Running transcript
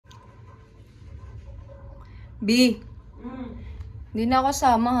B. Hindi na ako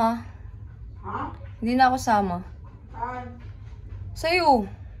sama, ha? Ha? Hindi na ako sama. Saan? Sa'yo.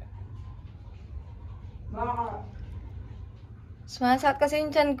 Bakit? Sumasakit kasi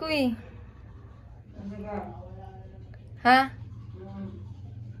yung tiyan ko, eh. Sige. Ha?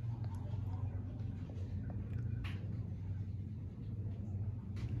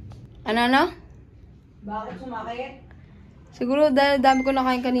 Ano? Bakit sumakit? Siguro dahil dami ko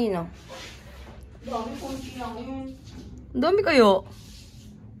nakain kanina. Dami konti lang yun. Ang dami kayo.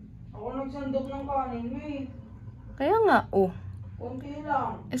 Ako nagsandok ng kanin mo eh. Kaya nga, oh. Konti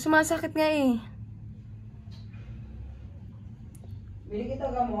lang. Eh, sumasakit nga, eh. Bili kita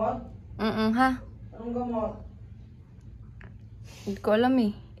gamot? Ha? Anong gamot? Hindi ko alam,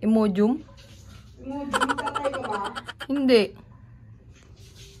 eh. Imodium? Tatay ka ba? Hindi.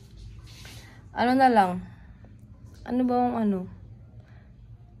 Ano na lang? Ano ba ang ano?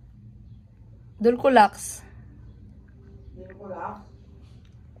 Dulcolax. Dulcolax?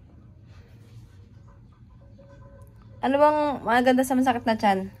 Ano bang maganda sa masakit na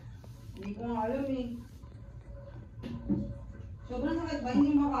tiyan? Hindi ko nga alam eh. Sobrang sakit ba?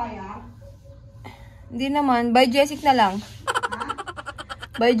 Hindi mo kaya? Hindi naman. By Jessic na lang. Ha?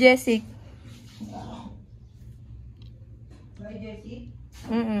 By Jessic. By Jessie?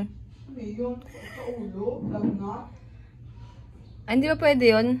 Ano yun? Sa ulo? Lagnat? Ay, hindi ba pwede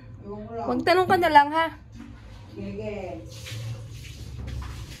yun? Ewan ko lang. Magtanong ka na lang, ha? Sige.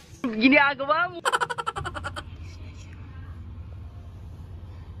 Ginagawa mo.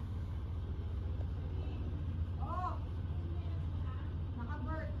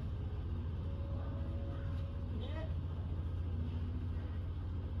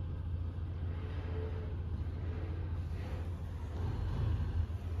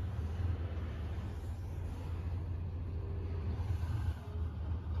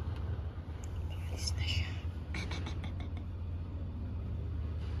 Alis na siya.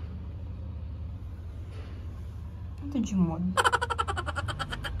 Ito, Jumon.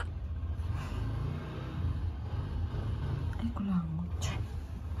 Ay, kulangot.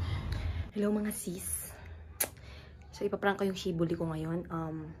 Hello, mga sis. So, ipaprank ko yung shibuli ko ngayon.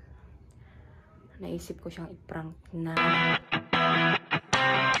 Naisip ko siyang iprank na...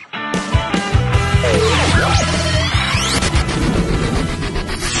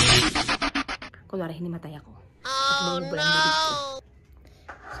 Kunwari, hinimatay ako. Oh, no!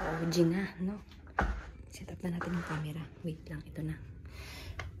 So, Gina, no? Set up na natin yung camera. Wait lang, ito na.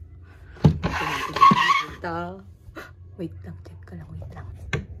 Wait lang, check ka lang, wait lang.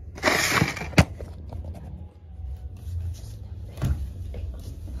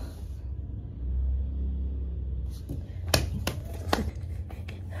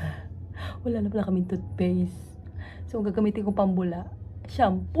 Wala na pala kaming toothpaste. So, ang gagamitin kong pambula,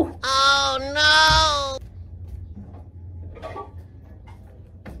 shampoo. Oh, no!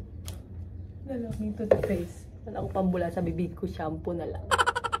 Wala na kaming toothpaste. Wala akong pambula sa bibig ko, shampoo na lang.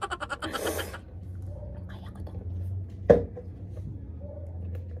 Kaya ko to.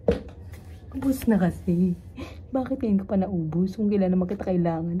 Ubus na kasi. Bakit ngayon ka pa naubos? Kung kailan naman kita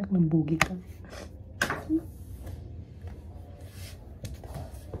kailangan, anak ng bugi ka.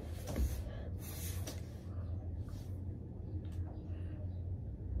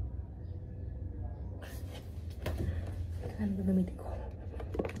 Ano gagamitin ko?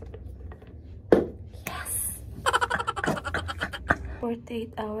 Yes!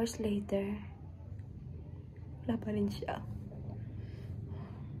 48 hours later. Wala pa rin siya.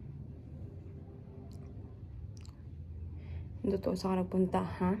 Hindi totoo saan ka nagpunta,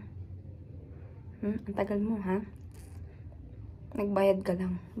 ha? Ang tagal mo, ha? Nagbayad ka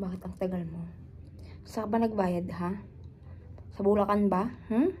lang. Bakit ang tagal mo? Saan ba nagbayad, ha? Sa Bulacan ba?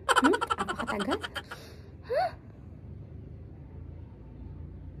 Napakatagal?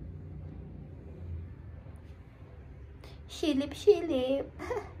 Silip.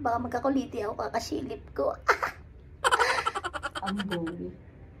 Baka magkakuliti ako kakasilip ko. Ang boy.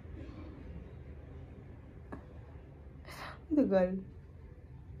 Tagal.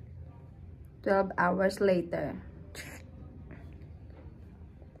 12 hours later.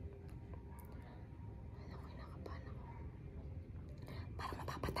 Kinakabahan ako. Parang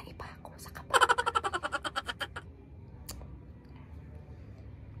mapapatay pa ako sa kaba.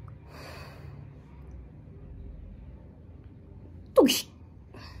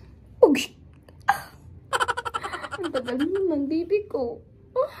 Ugs! Ang tagal naman, baby ko.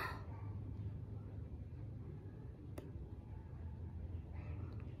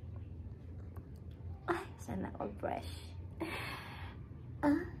 Ay, sana ako fresh.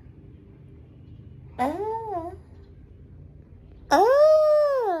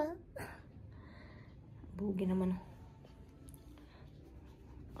 Bugi naman.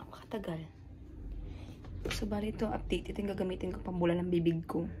 Napakatagal. So, bali ito, update. Ito yung gagamitin ko pambula ng bibig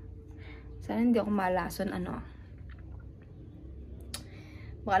ko. Sana hindi ako malason, ano.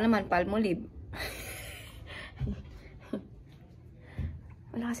 Baka naman, Palmolive.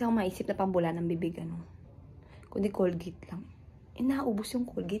 Wala kasi akong maisip na pambula ng bibig, ano. Kundi Colgate lang. Naubos yung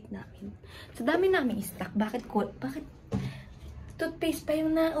Colgate namin. Sa dami namin stock. Bakit toothpaste pa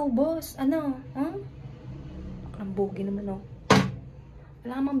yung naubos? Ano? Huh? Ang bugi naman, oh.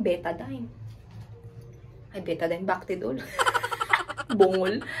 Wala namang betadine. Ay, betadine, Bactidol.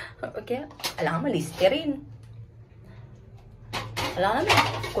 Bungol. Okay. Alam naman, Listerine. Alam naman,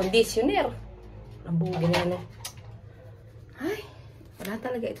 conditioner. Ang bugi naman, oh. Ay, wala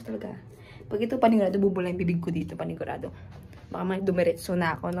talaga. Ito talaga. Pag ito panigurado, bubula yung bibig ko dito, panigurado. Baka may dumiretso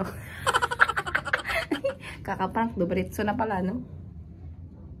na ako, no? Kakaprank, dumiretso na pala, no?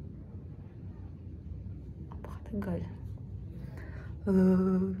 Napakatagal.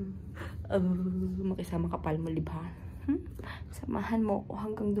 Makisama ka, Palmolive, ha? Samahan mo ako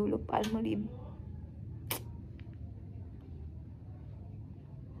hanggang dulo, Palmolive.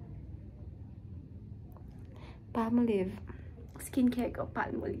 Palmolive. Skincare ko,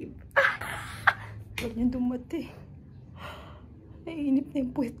 Palmolive. Ganyan dumati. Naiinip na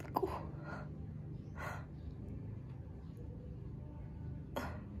yung puwet ko.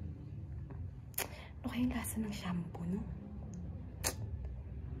 Ano kayong lasa ng shampoo, no?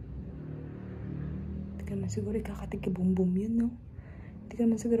 Hindi ka naman siguro ikakatiga-bum-bum yun, no? Hindi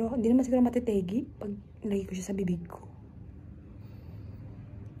naman siguro matitegi pag nilagay ko siya sa bibig ko.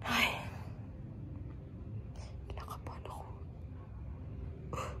 Ay. Kinakabahan ako.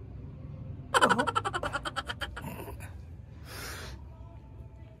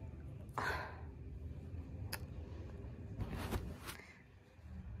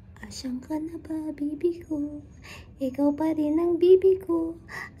 Asan ka na ba, bibi ko? Ikaw pa rin ang bibi ko.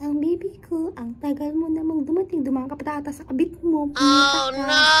 Ang bibi ko. Ang tagal mo namang dumating. Dumaan ka patata sa kabit mo. Oh,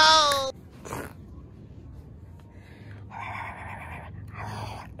 no!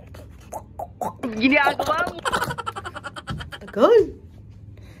 Ginagawa mo! Tagal!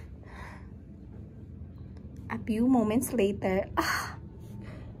 A few moments later.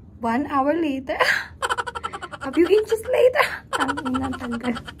 1 hour later. A few inches later.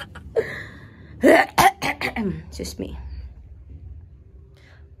 Tanggal. Excuse me.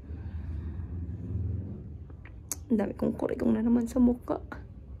 Ang dami kong kurigong na naman sa mukha.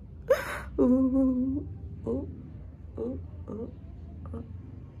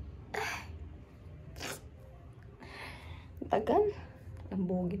 Tagal. Ang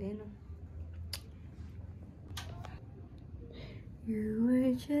bugi na yun. You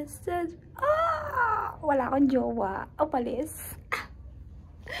were just as... Wala akong jowa. Palis.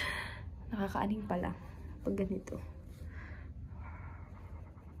 Nakakaaning pala pag ganito.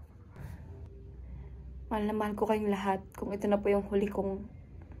 Mahal na mahal ko kayong lahat. Kung ito na po yung huli kong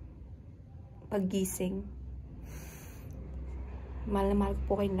paggising. Mahal na mahal ko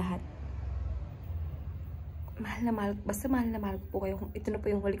po kayong lahat. Basta mahal na mahal ko po kayo. Kung ito na po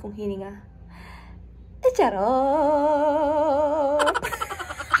yung huli kong hininga. Charot!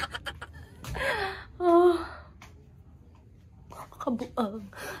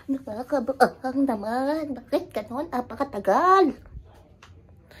 Nakakabuang naman. Bakit ganon? Apakatagal.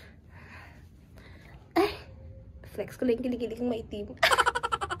 Ay, flex ko lang yung kilig-kilig ng maitim.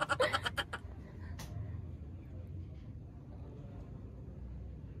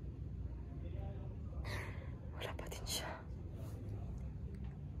 Wala pa din siya.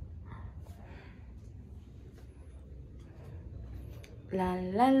 La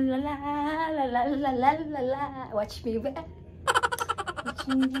la la la la la la la la la. Watch me back.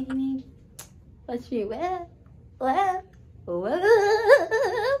 Watch me well.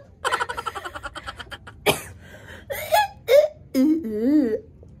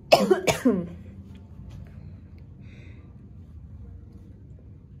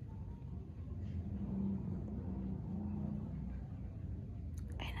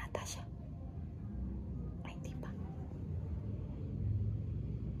 Ay, nata siya. Ay, di pa.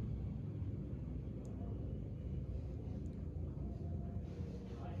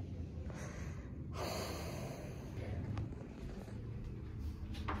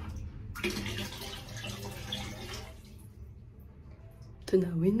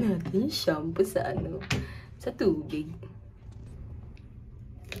 Tunawin natin yung shampoo sa sa tubig.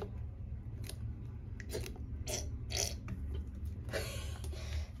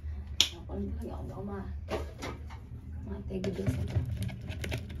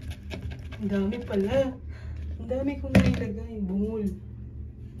 Ang dami pala. Ang dami kong nilagay. Bungol.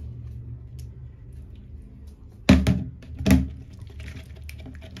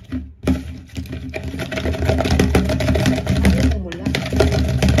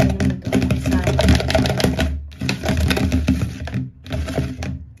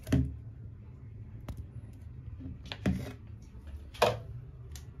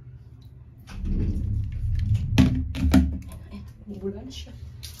 siya.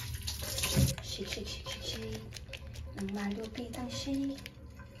 Shake, shake, shake, shake, shake. Ang malupit ang shake.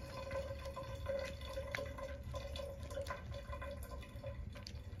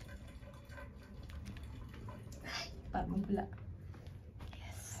 Ay, bagong pula.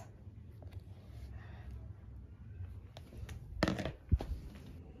 Yes.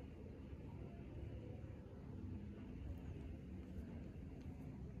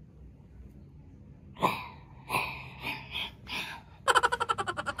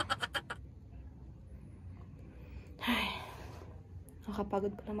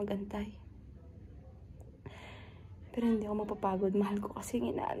 Nakakapagod pala magantay. Pero hindi ako mapapagod. Mahal ko kasi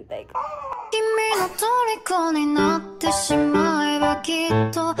inaantay ko.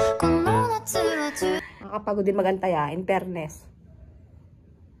 Nakakapagod din magantay in fairness.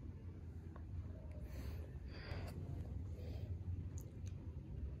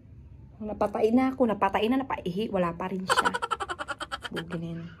 Napatay na ako. Napatay na, napaihi. Wala pa rin siya.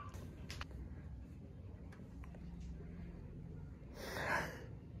 Buginin.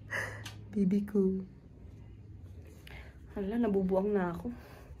 Baby ko. Hala, nabubuang na ako.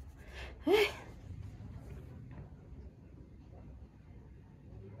 Ay.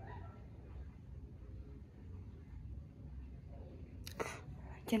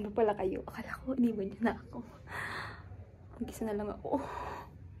 Diyan pa pala kayo. Akala ko, iniwan niyo na ako. Mag-isa na lang ako.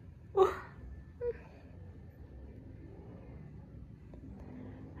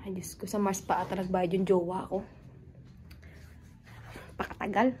 Ay, Diyos ko. Sa Mars pa ata nagbayad yung jowa ko.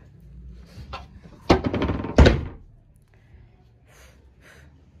 Pakatagal.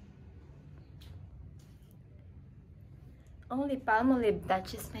 Only palmolive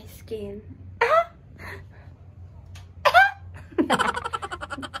touches my skin.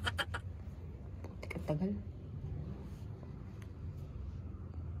 Tagal.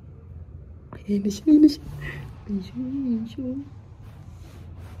 Ayan na siya, ayan na siya. Ayan siya, ayan siya.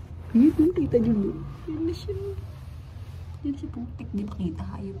 Ayan, kita nyo mo. Ayan na siya. Ayan siya, putik. Di ba kita,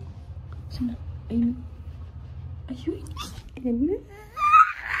 ayaw. Saan na? Ayun. Ayun. Ayan na.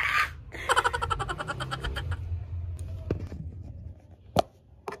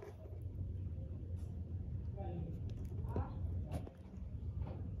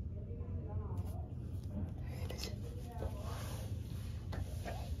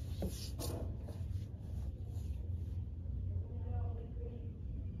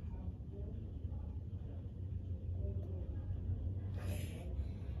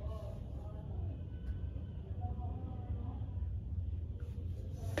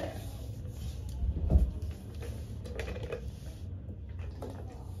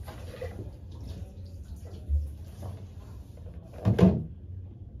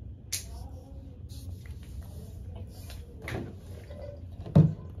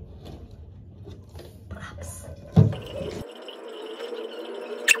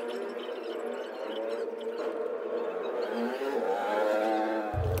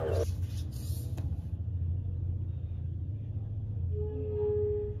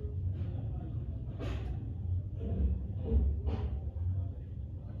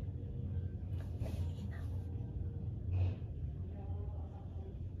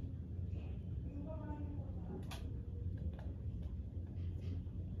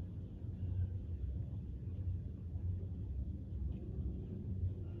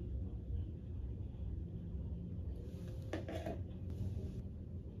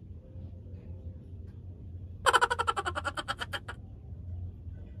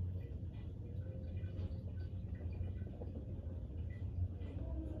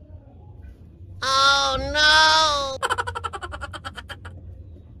 Oh no!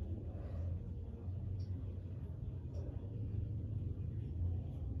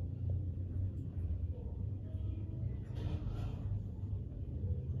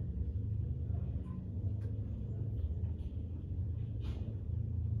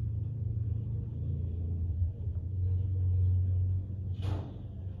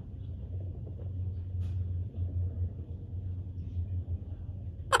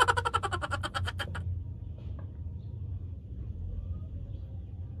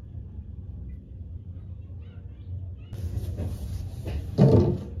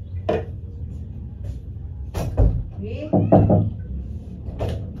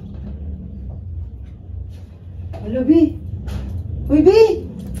 Hello, B. Uy, B!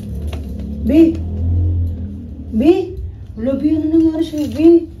 B! B! Hello, B. Ano nangyari sa'yo, B?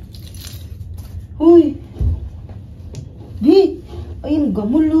 Uy! B! Ayun,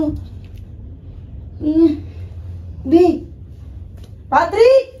 gamol, oh. B!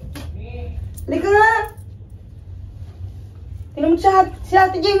 Patrick! Halika nga! Tingnan mo si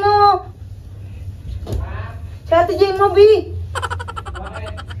Ate Jane mo! Si Ate Jane mo, B!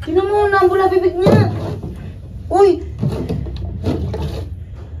 Tingnan mo, nabula bibig niya. Uy!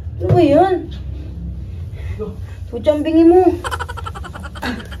 Ano ba yan? Putsang bingi mo.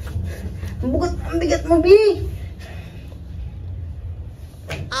 Ang bigat mo, Bi.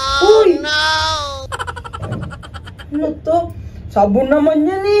 Oh Uy! no! Ano to? Sabon naman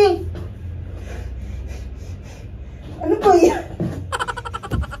yan eh. Ano ba yan?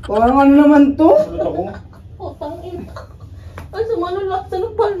 Parang ano naman to? Oh, tangin. Ay, sama nung laksa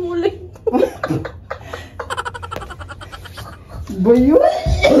ng palmulit. Ba yun?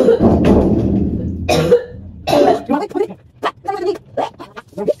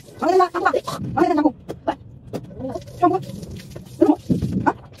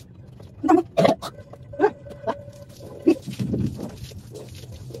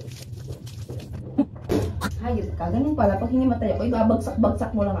 Hayos ka, ganun pala. Pag hinimatay ako,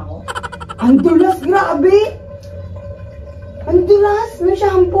 ibabagsak-bagsak mo lang ako. Ang dulas, grabe! Ang dulas ng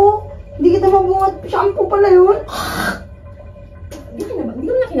shampoo! Hindi kita mabuhat. Shampoo pala yun. Hindi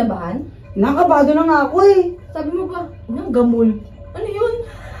mo na kinabahan? Nakabado na nga ako eh. Sabi mo ba, ang gamol. Ano yun?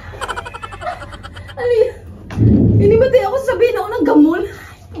 Ano yun? Hinimatay ako sabihin ako ng gamol.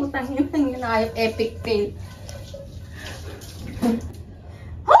 Putang yun ang epic fail.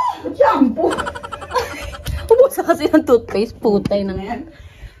 Ha? Shampoo! Umusa kasi ng toothpaste, putay na yan.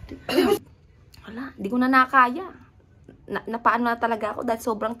 Wala, di ko na nakaya. Napaano na talaga ako dahil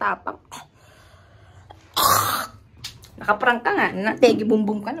sobrang tapang. Nakaprank ka nga. Nategi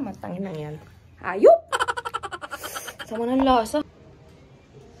bumbum ka naman. Tangin lang yan. Ayop! Sama ng lasa.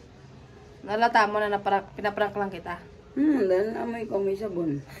 Nalata mo na pinaprank lang kita. Dahil amoy ko may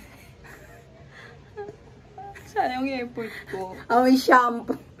sabon. Sana yung effort ko. Amoy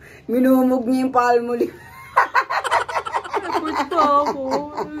shampoo. Minumog niya yung palmolive. Effort pa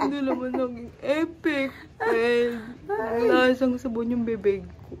ako. Hindi naman naging epic. Lasang sabon yung bebeg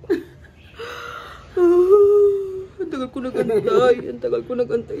ko. Ang tagal ko nagantay. Ang tagal ko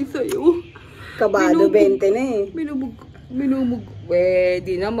nagantay sa'yo. Kabado 20 na eh. Minumog.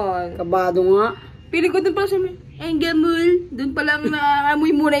 Pwede naman. Kabado nga. Piling ko dun pala siya, ang gamul. Dun palang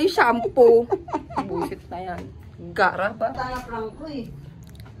naamoy muna yung shampoo. Bullshit na yan. Gara ba? Tanaprank ko eh.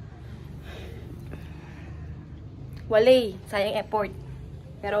 Walay. Sayang effort.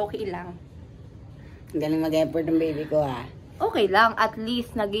 Pero okay lang. Galing mag-effort ng baby ko ha. Okay lang. At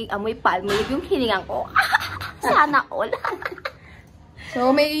least naging amoy palmolive yung hiningan ko. Sana all.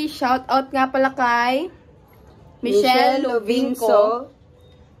 So, may shoutout nga pala kay Michelle Lovinco.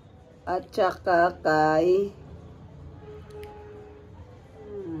 At saka kay...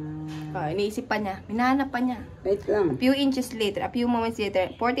 Iniisip pa niya. Minahanap pa niya. Wait lang. A few inches later, a few moments later,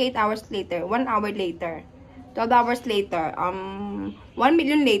 48 hours later, 1 hour later, 12 hours later, 1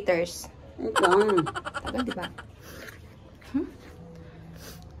 million laters. Wait lang. Tagal, di ba?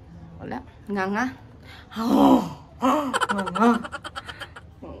 Wala. Nga.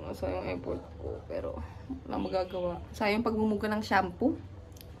 Sayang effort ko, pero wala magagawa. Sayang pagmumuga ng shampoo.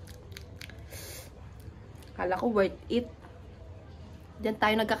 Kala ko worth it. Diyan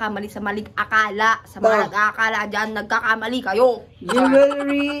tayo nagkakamali sa maling akala. Sa mga nag-aakala dyan, nagkakamali kayo.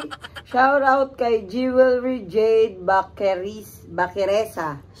 Jewelry. Shout out kay Jewelry Jade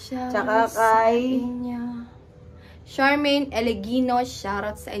Bakiresa. Tsaka kay... Charmaine Elegino,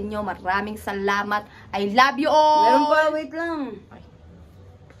 shoutout sa inyo. Maraming salamat. I love you all! Meron pa, wait lang. Ay,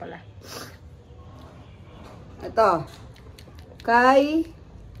 ito pala. Ito. Kay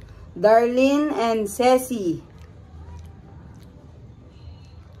Darlene and Ceci.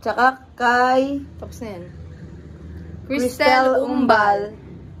 Tsaka kay Tapos na yan. Cristel Umbal.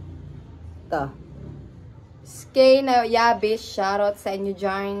 Ito. Skay na Yabis, shoutout sa inyo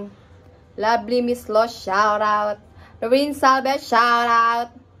dyan. Lovely Miss Los, shoutout. Lorraine Salve,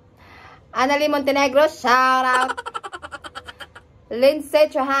 shoutout. Annalie Montenegro, shoutout.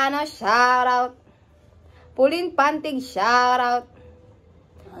 Lindsay Trajano, shoutout. Pauline Pantig, shoutout.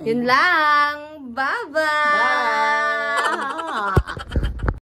 Yun lang. Bye-bye! Bye!